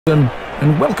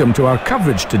And welcome to our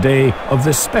coverage today of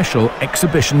this special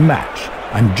exhibition match.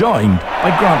 I'm joined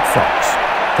by Grant Fox.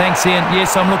 Thanks, Ian.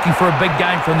 Yes, I'm looking for a big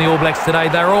game from the All Blacks today.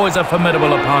 They're always a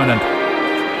formidable opponent.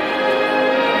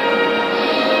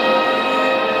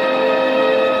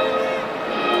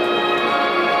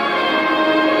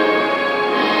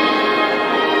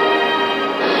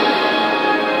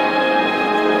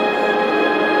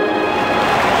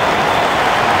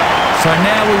 So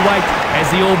now we wait as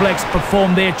the All Blacks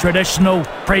perform their traditional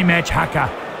pre-match haka.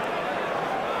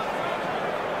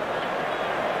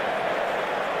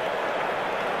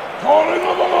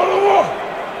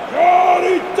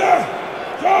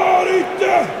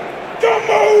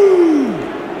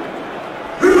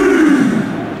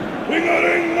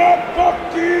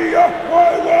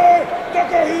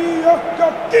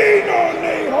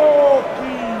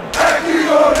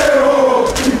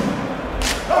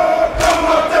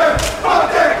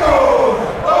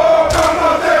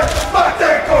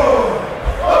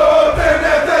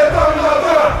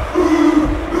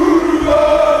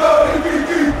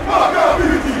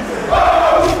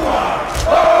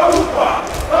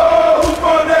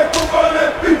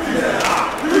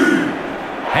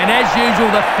 And as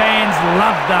usual, the fans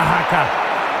love the haka.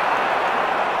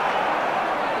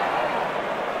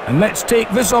 And let's take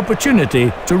this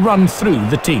opportunity to run through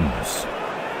the teams.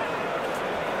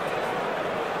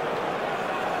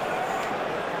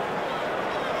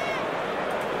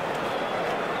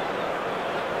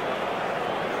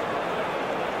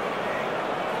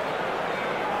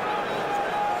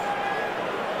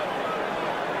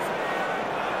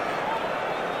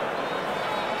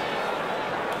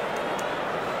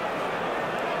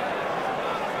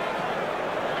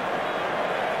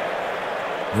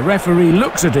 The referee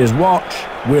looks at his watch.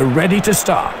 We're ready to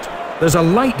start. There's a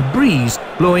light breeze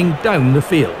blowing down the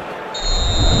field.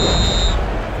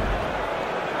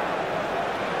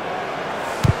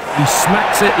 He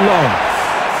smacks it long.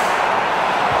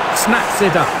 Snaps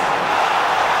it up.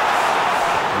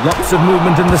 Lots of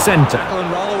movement in the centre.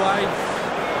 Roll away.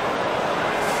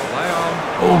 Play on.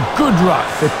 Oh, good ruck.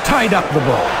 They've tied up the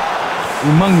ball.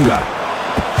 Umunga.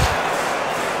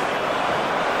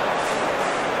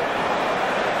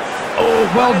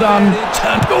 Well done.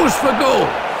 Turn goes for goal.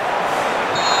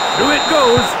 Through it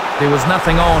goes. There was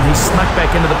nothing on. He snuck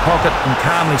back into the pocket and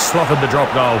calmly slotted the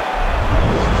drop goal.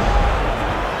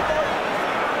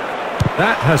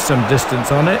 That has some distance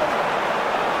on it.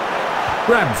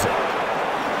 Grabs it.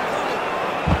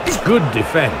 Good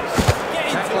defence.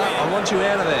 Tackler, I want you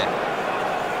out of there.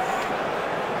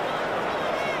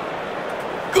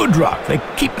 Good ruck. They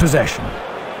keep possession.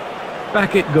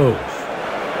 Back it goes.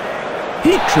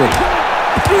 Heat tree.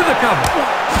 Through the cover.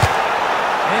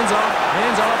 Hands off,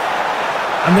 hands off.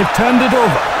 And they've turned it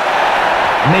over.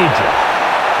 Major.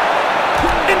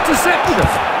 Intercepted.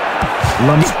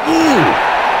 Lunge. Ooh.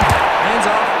 Hands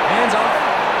off, hands off.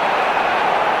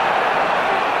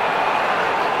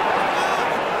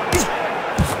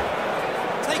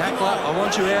 Tackler, I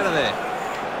want you out of there.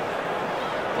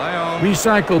 Play on.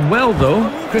 Recycled well though.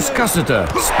 Chris Cussiter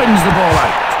spins the ball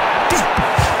out.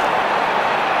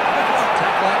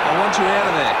 You out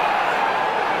of there.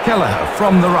 Kelleher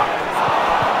from the ruck.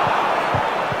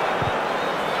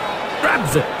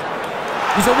 Grabs it.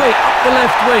 He's away up the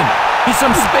left wing. He's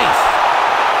some space.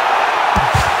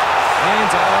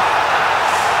 Hands off.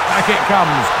 Back it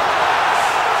comes.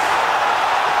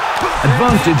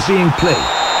 Advantage being played.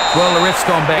 Well, the ref's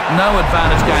gone back. No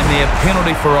advantage game there.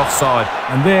 Penalty for offside.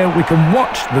 And there we can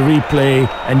watch the replay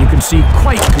and you can see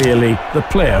quite clearly the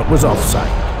player was offside.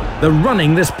 They're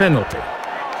running this penalty.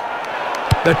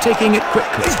 They're taking it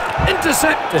quickly.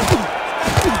 Intercepted.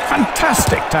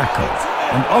 Fantastic tackle.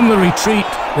 And on the retreat,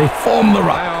 they form the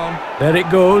ruck. There it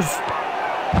goes.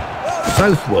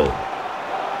 Southwold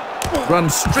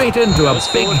runs straight into a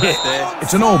big hit.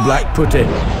 It's an All Black put in.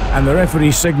 And the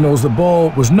referee signals the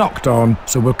ball was knocked on,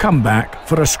 so we'll come back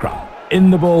for a scrum.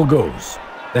 In the ball goes.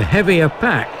 The heavier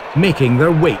pack making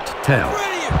their weight tell.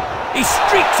 He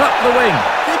streaks up the wing.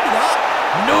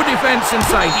 No defence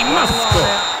inside. He must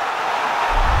score.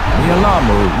 The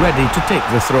Alamo ready to take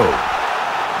the throw.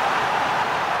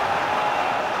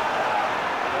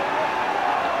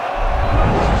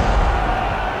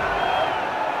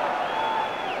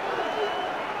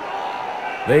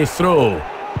 They throw.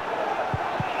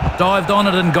 Dived on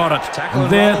it and got it.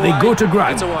 And there they go to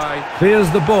ground. Clears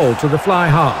the ball to the fly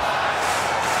half.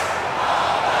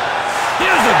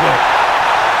 Here's a goal.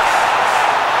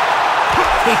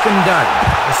 Taken down.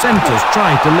 The centres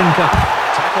try to link up.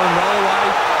 Tackle and roll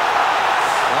away.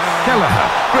 Kelleher,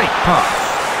 great pass.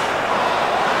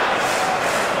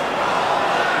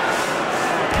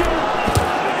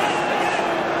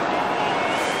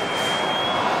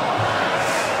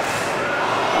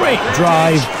 Great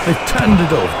drive, they've turned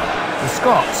it over. The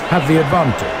Scots have the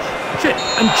advantage. Chip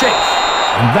and chase.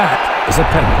 And that is a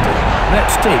penalty.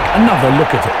 Let's take another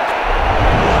look at it.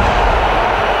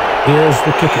 Here's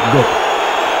the kick at goal.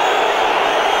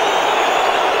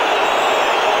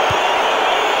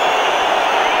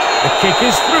 The kick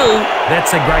is through.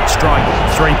 That's a great strike.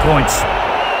 3 points.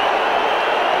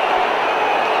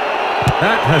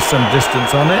 That has some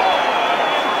distance on it.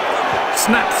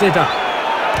 Snaps it up.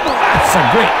 That's a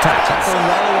great tackle.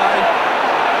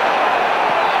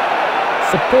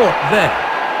 Support there.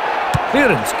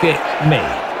 Clearance kick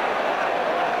made.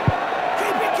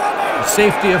 The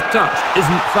safety of touch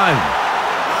isn't found.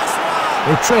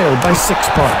 They trail by 6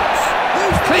 points.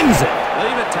 Claims it.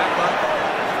 Leave it, tackler.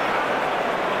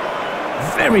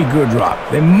 Very good run.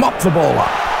 They mop the ball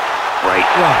up. Great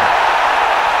run.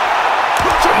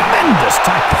 Tremendous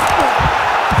tackle.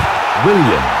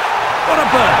 Williams. What a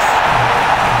burst.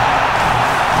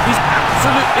 He's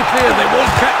absolutely clear they won't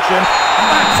catch him. And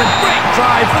that's a great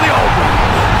try for the All Blacks.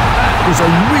 That was a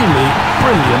really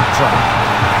brilliant try.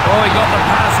 Oh, he got the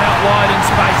pass out wide in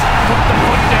space. Put the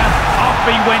foot down. Off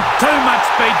he went. Too much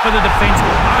speed for the defence.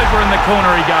 Over in the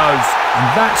corner he goes. And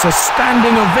that's a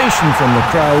standing ovation from the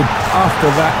crowd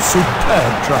after that superb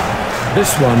try.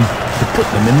 This one to put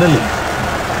them in the lead.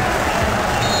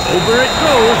 Over it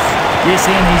goes. Yes,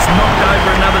 Ian, he's knocked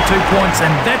over another 2 points,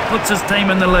 and that puts his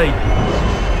team in the lead.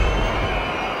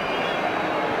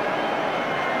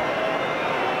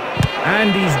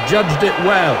 And he's judged it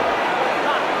well.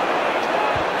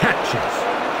 Catches.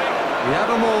 We have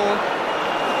them all.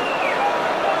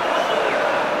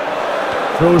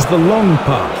 Throws the long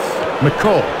pass.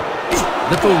 McCall.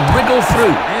 Little wriggle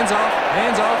through. Hands off,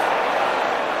 hands off.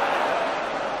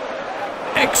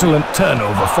 Excellent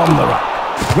turnover from the ruck.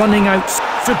 Running out.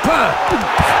 Superb.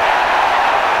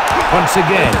 Once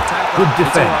again, good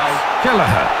defence.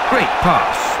 Kelleher. Great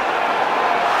pass.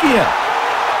 Gear.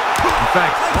 In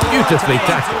fact, beautifully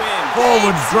tackled.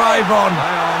 Forward drive on.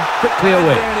 Quickly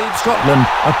away. Scotland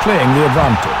are playing the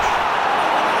advantage.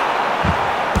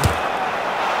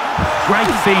 Great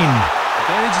fin.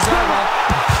 Advantage is over.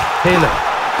 Taylor.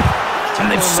 And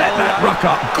they've set that ruck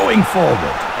up going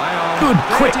forward. Good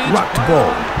quick rucked ball.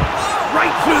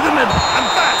 Right through the middle. And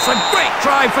that's a great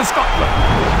try for Scotland.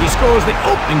 He scores the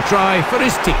opening try for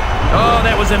his team. Oh,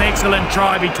 that was an excellent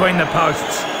try between the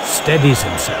posts. Steadies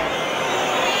himself.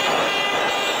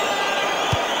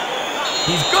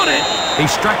 He's got it. He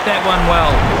struck that one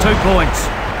well. 2 points.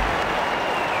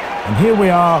 And here we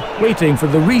are, waiting for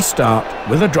the restart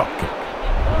with a drop kick.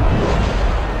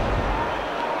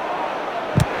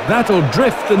 That'll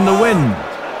drift in the wind.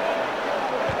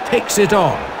 Takes it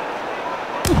on.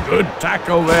 Good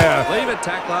tackle there. Leave it,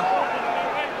 tackler.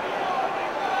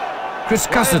 Chris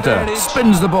Cussiter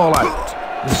spins the ball out.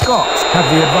 The Scots have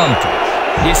the advantage.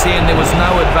 Yes, Ian, there was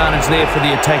no advantage there for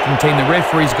the attacking team. The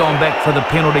referee's gone back for the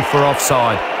penalty for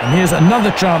offside. And here's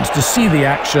another chance to see the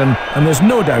action, and there's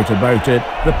no doubt about it,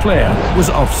 the player was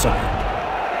offside.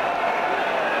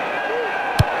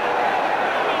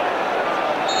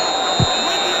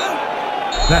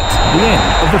 That's the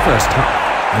end of the first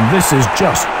half, and this is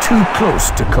just too close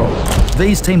to call.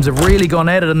 These teams have really gone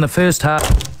at it in the first half.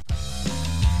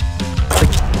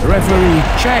 The referee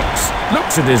checks,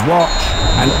 looks at his watch,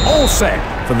 and all set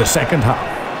for the second half.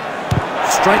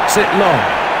 Strikes it long.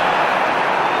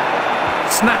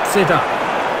 Snaps it up.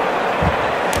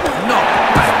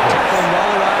 Knocked backwards.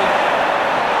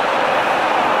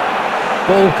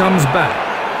 Ball comes back.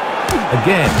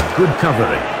 Again, good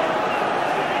covering.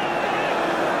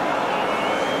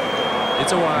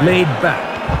 It's away. Laid back.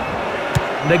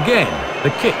 And again, the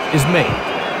kick is made.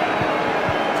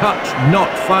 Touch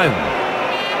not found.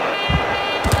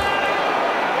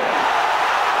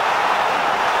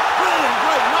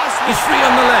 He's free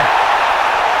on the left.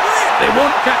 They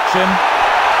won't catch him.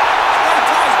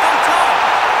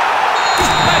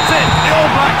 That's it. The All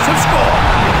Blacks have scored.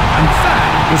 And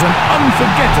that was an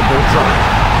unforgettable try.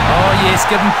 Oh, yes,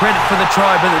 give him credit for the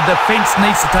try, but the defence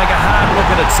needs to take a hard look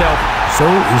at itself. So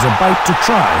he's about to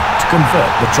try to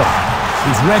convert the try.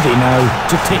 He's ready now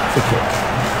to take the kick.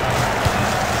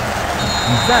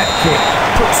 And that kick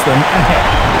puts them ahead.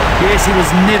 Yes, he was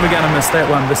never going to miss that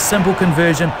one. The simple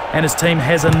conversion, and his team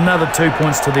has another 2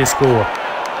 points to their score.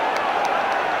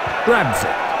 Grabs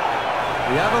it.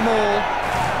 We have them all.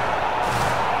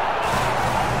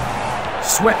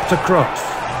 Swept across.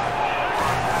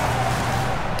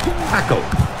 Tackle.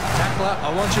 Tackler,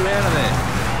 I want you out of there.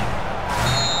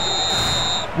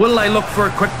 Will they look for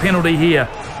a quick penalty here?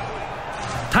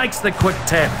 Takes the quick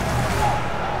tap.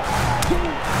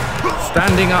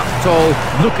 Standing up tall,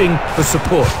 looking for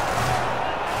support.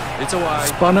 It's away.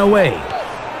 Spun away.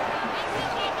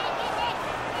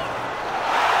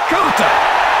 Carter!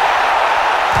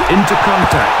 Into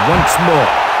contact once more.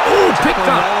 Oh, picked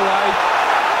up!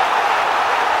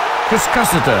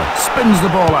 Cussiter spins the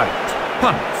ball out.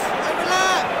 Punts.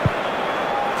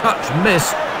 Touch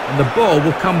missed, and the ball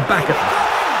will come back at them.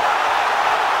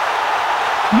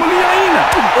 Muliaina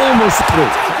almost through.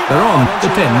 They're on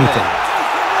the 10-metre.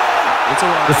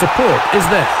 The support is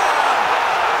there.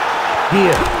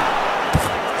 Here.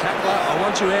 Tackler, I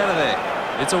want you out of there.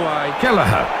 It's away.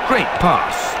 Kelleher, great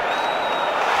pass.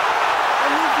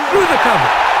 Through the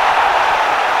cover.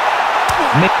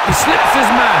 He slips his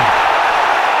man.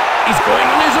 He's going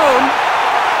on his own.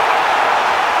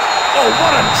 Oh,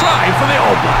 what a try for the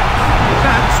All Blacks.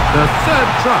 That's the third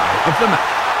try of the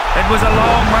match. It was a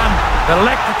long run. The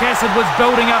lactic acid was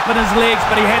building up in his legs,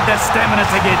 but he had the stamina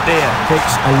to get there.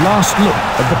 Takes a last look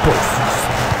at the posts.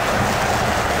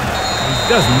 He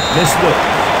doesn't miss those.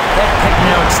 That kick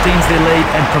now extends their lead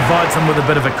and provides them with a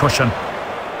bit of a cushion.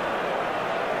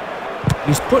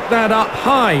 He's put that up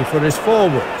high for his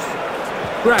forwards.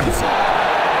 Grabs it.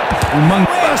 Umang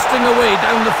bursting away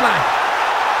down the flank.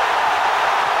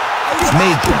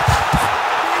 Major.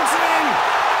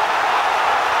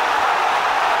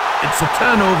 It's a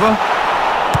turnover.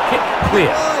 Kick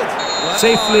clear.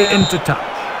 Safely into touch.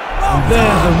 And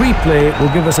there the replay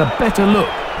will give us a better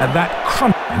look at that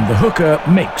crunch. And the hooker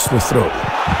makes the throw.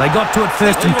 They got to it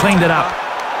first and cleaned it up.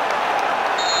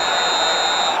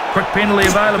 Quick penalty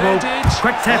available.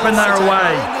 Quick tap and they're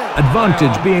away.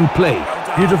 Advantage being played.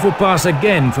 Beautiful pass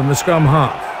again from the scrum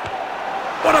half.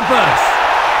 What a burst!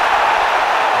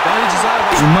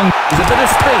 Umang, there's a bit of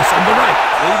space on the right.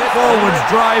 Forwards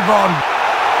drive on.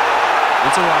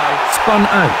 It's away. Spun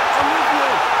out.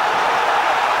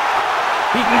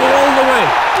 He can go all the way.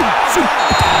 That's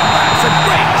a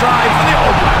great try for the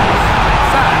All Blacks.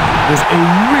 That was a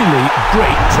really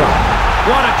great try.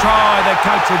 What a try. The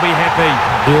coach will be happy.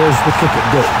 Here's the kick at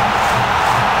goal.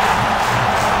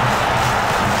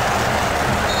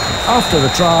 After the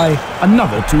try,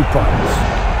 another 2 points.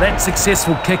 That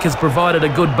successful kick has provided a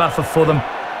good buffer for them.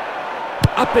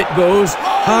 Up it goes,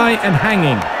 high and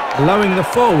hanging, allowing the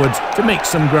forwards to make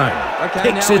some ground.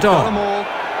 Takes it on.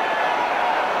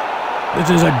 This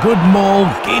is a good maul,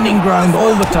 gaining ground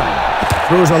all the time.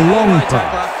 Throws a long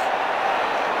pass.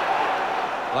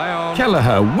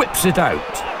 Kelleher whips it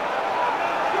out.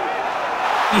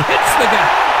 He hits the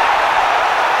gap.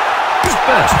 He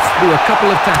bursts through a couple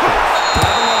of tackles.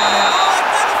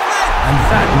 And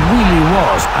that really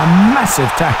was a massive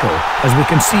tackle, as we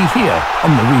can see here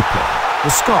on the replay. The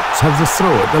Scots have the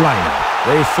throw at the line.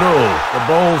 They throw. The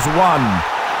ball's won.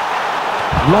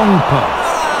 Long pass.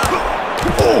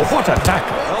 Oh, what a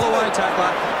tackle. All the way,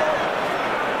 tackler.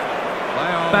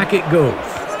 Back it goes.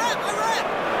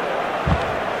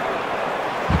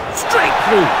 Straight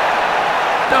through.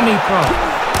 Dummy pass.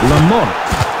 Lamont.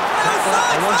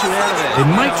 I want you out of there. They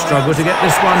might struggle to get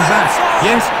this one back.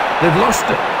 Yes, they've lost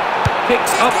it.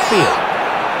 Kicks upfield.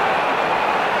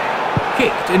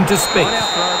 Kicked into space.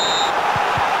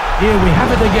 Here we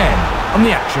have it again on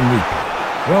the action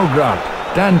replay. Well, Grant,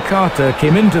 Dan Carter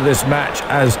came into this match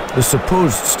as the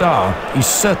supposed star. He's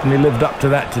certainly lived up to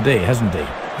that today, hasn't he?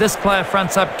 This player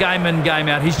fronts up game in, game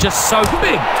out. He's just so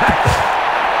Big tackle.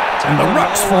 And the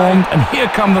ruck's formed, and here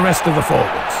come the rest of the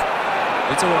forwards.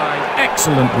 It's away.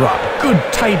 Excellent ruck. Good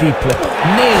tidy play.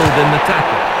 Nailed in the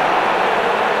tackle.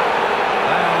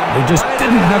 They just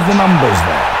didn't have the numbers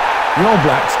there. The All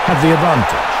Blacks have the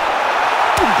advantage.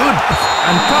 Good.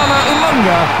 And Tana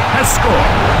Umanga has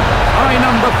scored. Try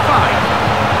number 5.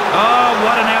 Oh,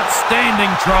 what an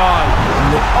outstanding try.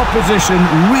 And the opposition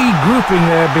regrouping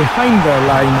there behind their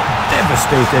line,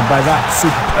 devastated by that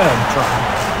superb try.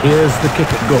 Here's the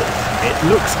kick at goal. It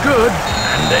looks good,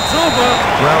 and it's over.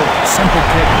 Well, simple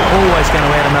kick, always going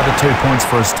to add another 2 points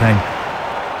for his team.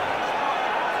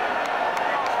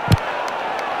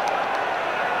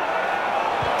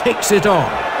 Takes it on.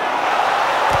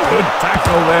 Good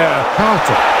tackle there,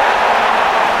 Carter.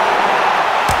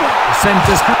 The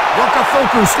centre's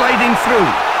Wakafoku sliding through.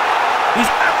 He's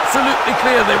absolutely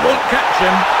clear they won't catch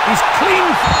him. He's clean.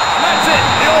 That's it.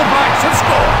 The All Blacks have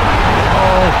scored.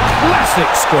 Oh,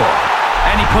 classic score.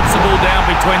 And he puts the ball down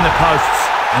between the posts.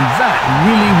 And that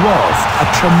really was a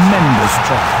tremendous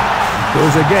try.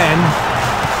 Goes again.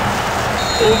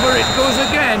 Over it goes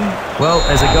again. Well,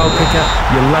 as a goal kicker,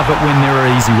 you love it when there are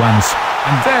easy ones.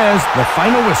 And there's the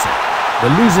final whistle. The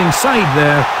losing side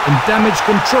there in damage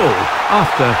control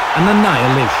after an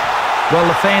annihilation. Well,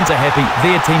 the fans are happy.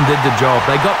 Their team did the job.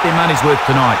 They got their money's worth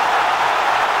tonight.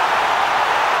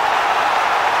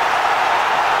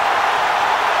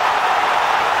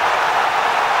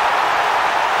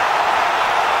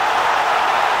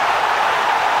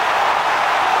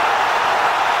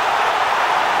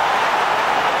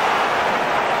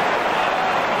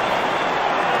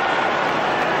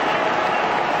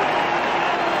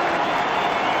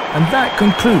 And that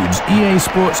concludes EA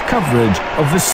Sports coverage of the